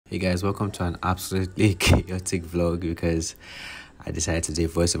Hey guys, welcome to an absolutely chaotic vlog because I decided to do a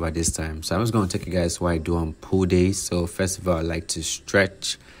voiceover this time. So I'm just going to take you guys what I do on pool days. So first of all, I like to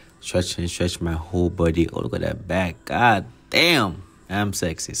stretch my whole body. Oh, look at that back. God damn. I'm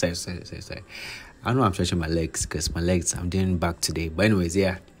sexy. Sorry. I know I'm stretching my legs because my legs, I'm doing back today. But anyways,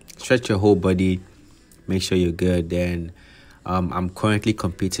 yeah. Stretch your whole body. Make sure you're good. Then I'm currently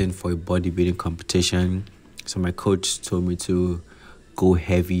competing for a bodybuilding competition. So my coach told me to go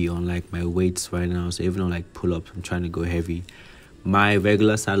heavy on like my weights right now. So even on like pull-ups, I'm trying to go heavy. My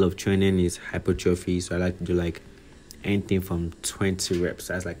regular style of training is hypertrophy. So I like to do like anything from 20 reps.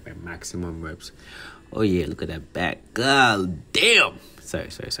 That's like my maximum reps. Oh yeah, look at that back. God damn. Sorry.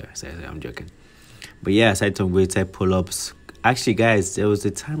 I'm joking. But yeah, aside from weights, I pull-ups. Actually, guys, there was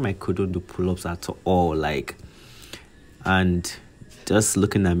a time I couldn't do pull-ups at all. And just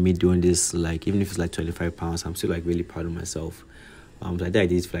looking at me doing this, like even if it's like 25 pounds, I'm still like really proud of myself. So I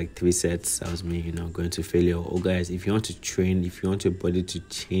did it for like 3 sets. That was me, going to failure. Oh guys, if you want to train, if you want your body to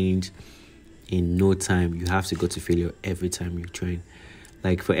change in no time, you have to go to failure every time you train.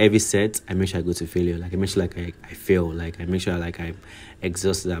 Like for every set, I make sure I go to failure. Like I make sure like I fail. Like I make sure like I'm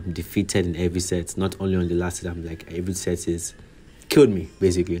exhausted, I'm defeated in every set. Not only on the last set, I'm like every set is killed me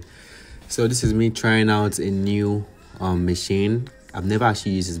basically. So this is me trying out a new machine. I've never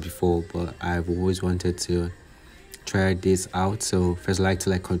actually used this before, but I've always wanted to try this out. So first I like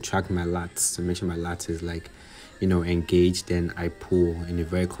to like contract my lats to make sure my lats is like engaged. Then I pull in a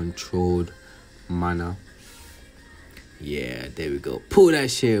very controlled manner. Yeah, there we go. Pull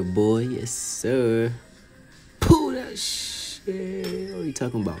that shit, boy. Yes sir. Pull that shit. What are you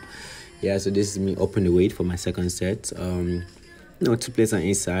talking about? Yeah, so this is me upping the weight for my second set. 2 plates on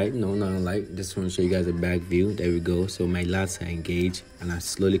inside. No, not like just want to show you guys a back view. There we go. So my lats are engaged and I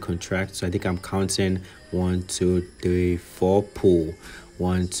slowly contract. So I think I'm counting 1, 2, 3, 4 pull.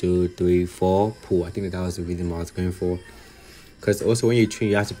 1, 2, 3, 4 pull. I think that was the rhythm I was going for. Because also when you train,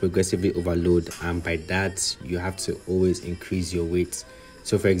 you have to progressively overload, and by that you have to always increase your weight.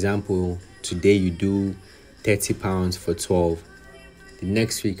 So for example, today you do 30 pounds for 12. The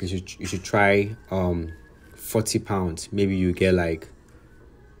next week you should try 40 pounds. Maybe you get like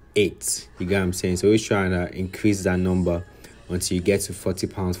 8. You get what I'm saying? So always trying to increase that number until you get to 40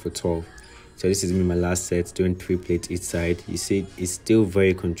 pounds for 12. So this is me, my last set, doing 3 plates each side. You see, it's still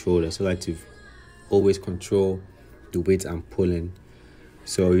very controlled. I still like to always control the weight I'm pulling.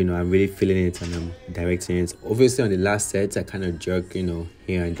 So I'm really feeling it and I'm directing it. Obviously on the last set I kind of jerk here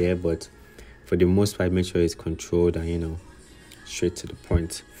and there, but for the most part make sure it's controlled and straight to the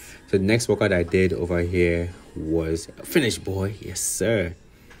point. So the next workout I did over here was finish, boy. Yes sir.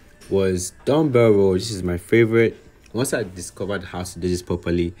 Was dumbbell row. This is my favorite. Once I discovered how to do this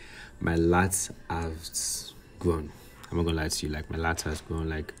properly, my lats have grown. I'm not gonna lie to you, like my lats has grown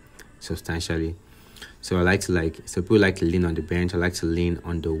like substantially. So I like to so people like to lean on the bench. I like to lean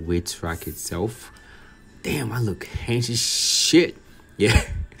on the weight rack itself. Damn, I look handy shit. Yeah.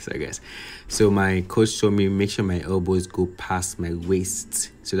 So guys, so my coach told me make sure my elbows go past my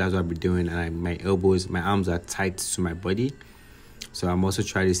waist. So that's what I'll be doing. And my arms are tight to my body. So I'm also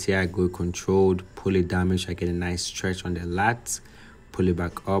trying to see I go controlled, pull it down, make sure I get a nice stretch on the lats, pull it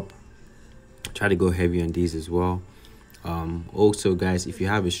back up. Try to go heavy on these as well. Also guys, if you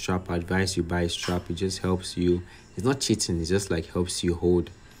have a strap, I advise you buy a strap. It just helps you. It's not cheating, it's just like helps you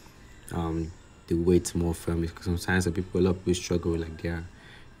hold the weight more firmly, because sometimes a lot of people struggle with like their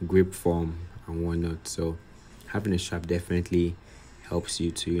grip form and whatnot. So having a strap definitely helps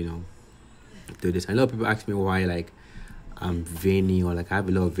you to do this. A lot of people ask me why like I'm veiny or like I have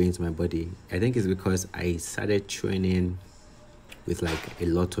a lot of veins in my body. I think it's because I started training with like a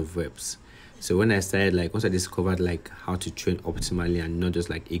lot of reps. So when I started, like once I discovered like how to train optimally and not just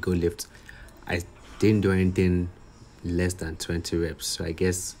like ego lift, I didn't do anything less than 20 reps. So I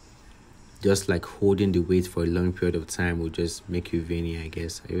guess just like holding the weight for a long period of time will just make you veiny, I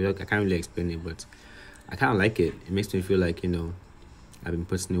guess. I can't really explain it, but I kind of like it. It makes me feel like, I've been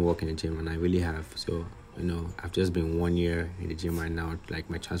putting in work in the gym, and I really have. So, I've just been 1 year in the gym right now.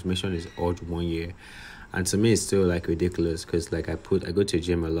 Like my transformation is all 1 year. And to me, it's still like ridiculous because like I go to the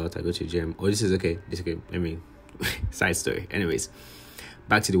gym a lot. Oh, this is okay. I mean, side story. Anyways,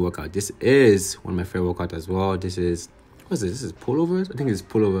 back to the workout. This is one of my favorite workouts as well. This is pullovers. I think it's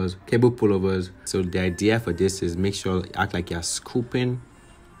pullovers, cable pullovers. So the idea for this is make sure act like you're scooping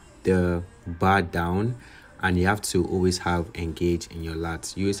the bar down, and you have to always have engage in your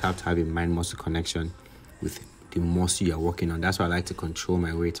lats. You always have to have a mind muscle connection with the muscle you're working on. That's why I like to control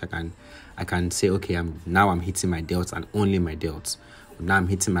my weight. I can say, okay, I'm hitting my delts and only my delts. Now I'm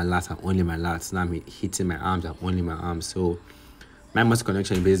hitting my lats and only my lats. Now I'm hitting my arms and only my arms. So Mind muscle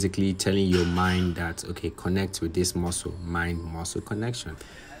connection is basically telling your mind that, okay, connect with this muscle, mind muscle connection.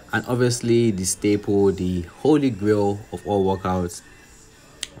 And obviously the staple, the holy grail of all workouts,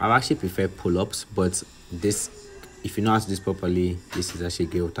 I actually prefer pull-ups, but this, if you know how to do this properly, this is actually a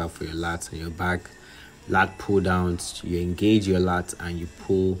great workout for your lats and your back. Lat pull downs, you engage your lats and you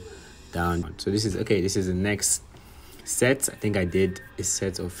pull down. So this is the next set. I think I did a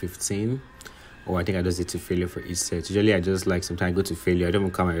set of 15, or I think I just did to failure for each set. Usually I just like, sometimes I go to failure. I don't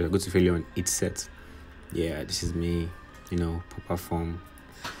even come, I go to failure on each set. Yeah, this is me, proper form.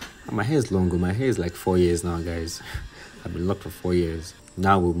 And my hair is longer. My hair is like 4 years now, guys. I've been locked for 4 years.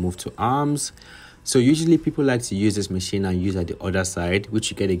 Now we'll move to arms. So usually people like to use this machine and use at the other side,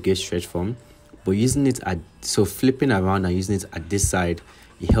 which you get a good stretch from. But using it flipping around and using it at this side,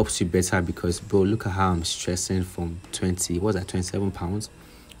 it helps you better because, bro, look at how I'm stressing from 27 pounds.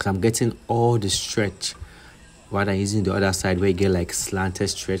 Because I'm getting all the stretch rather than using the other side where you get like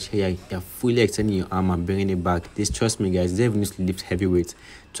slanted stretch. Here, you're fully extending your arm and bringing it back. Trust me, guys, they even used to lift heavy weight.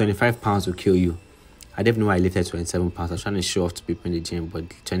 25 pounds will kill you. I didn't know I lifted 27 pounds. I was trying to show off to people in the gym, but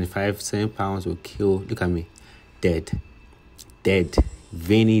 7 pounds will kill. Look at me. Dead.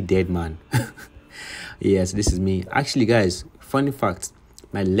 Veiny dead man. Yeah, so this is me. Actually, guys, funny fact,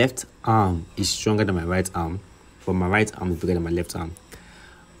 my left arm is stronger than my right arm, but my right arm is bigger than my left arm.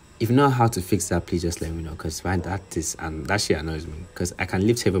 If you know how to fix that, please just let me know, because that shit annoys me, because I can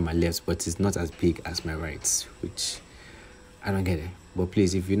lift heavy on my left, but it's not as big as my right, which I don't get it. But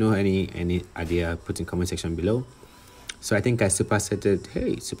please, if you know any idea, put in comment section below. So I think I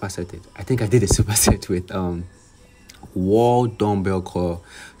supersetted. I think I did a superset with wall dumbbell curl,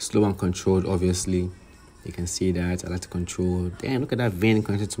 slow and controlled. Obviously, you can see that I like to control. Damn, look at that vein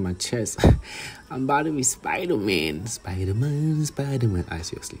connected to my chest. I'm about to be Spider-Man.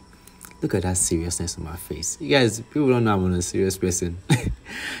 Seriously, look at that seriousness on my face. You guys, people don't know I'm a serious person.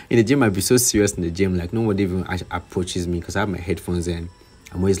 In the gym, I'd be so serious in the gym, like nobody even approaches me because I have my headphones in.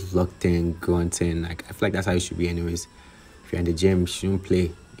 I'm always locked in, grunting. Like, I feel like that's how you should be anyways. If you're in the gym, you shouldn't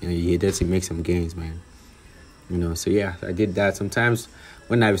play. You're there to make some gains, man. So yeah, I did that. Sometimes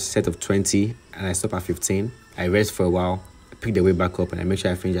when I have a set of 20 and I stop at 15, I rest for a while, I pick the weight back up, and I make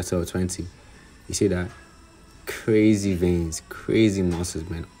sure I finish at set of 20. You see that? Crazy veins, crazy muscles,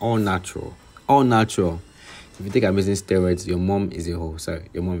 man. All natural. If you think I'm using steroids, your mom is a hoe. Sorry,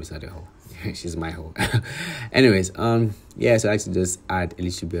 your mom is not a hoe. She's my hoe. Anyways, yeah, so I like to just add a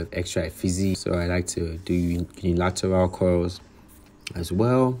little bit of extra physique. So I like to do unilateral curls as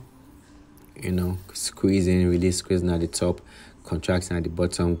well. Squeezing, really squeezing at the top, contracting at the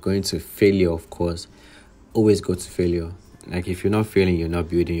bottom, going to failure, of course. Always go to failure. Like, if you're not failing, you're not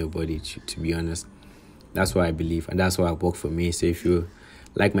building your body, to be honest. That's what I believe, and that's what worked for me. So if you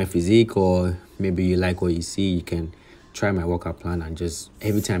like my physique, or maybe you like what you see, you can try my workout plan and just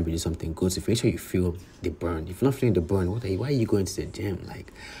every time you do something, go to make sure you feel the burn. If you're not feeling the burn, why are you going to the gym? Like,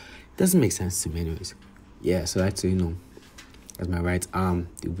 it doesn't make sense to me anyways. Yeah, so I like to, that's my right arm,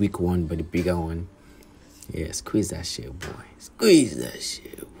 the weak one, but the bigger one. Yeah, squeeze that shit, boy. Squeeze that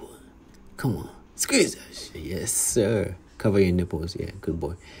shit, boy. Come on, squeeze that shit. Yes, sir. Cover your nipples. Yeah, good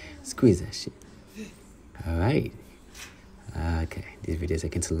boy. Squeeze that shit. All right. Okay, this video is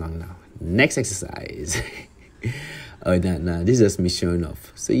taking too long now. Next exercise. Oh, no, this is just me showing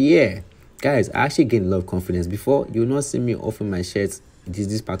off. So yeah, guys, I actually gained a lot of confidence. Before, you will not see me offering my shirts.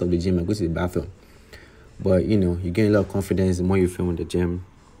 This part of the gym. I go to the bathroom. But, you gain a lot of confidence the more you film in the gym.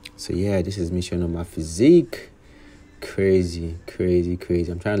 So, yeah, this is me showing off my physique. Crazy.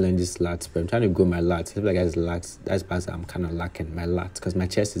 I'm trying to learn this lats, but I'm trying to grow my lats. I feel like lats, that's part I'm kind of lacking my lats because my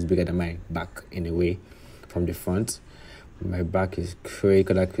chest is bigger than my back in a way from the front. My back is crazy.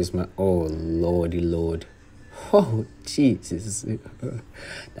 Got that Christmas. Oh, lordy lord. Oh, Jesus.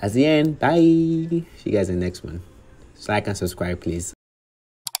 That's the end. Bye. See you guys in the next one. Like and subscribe, please.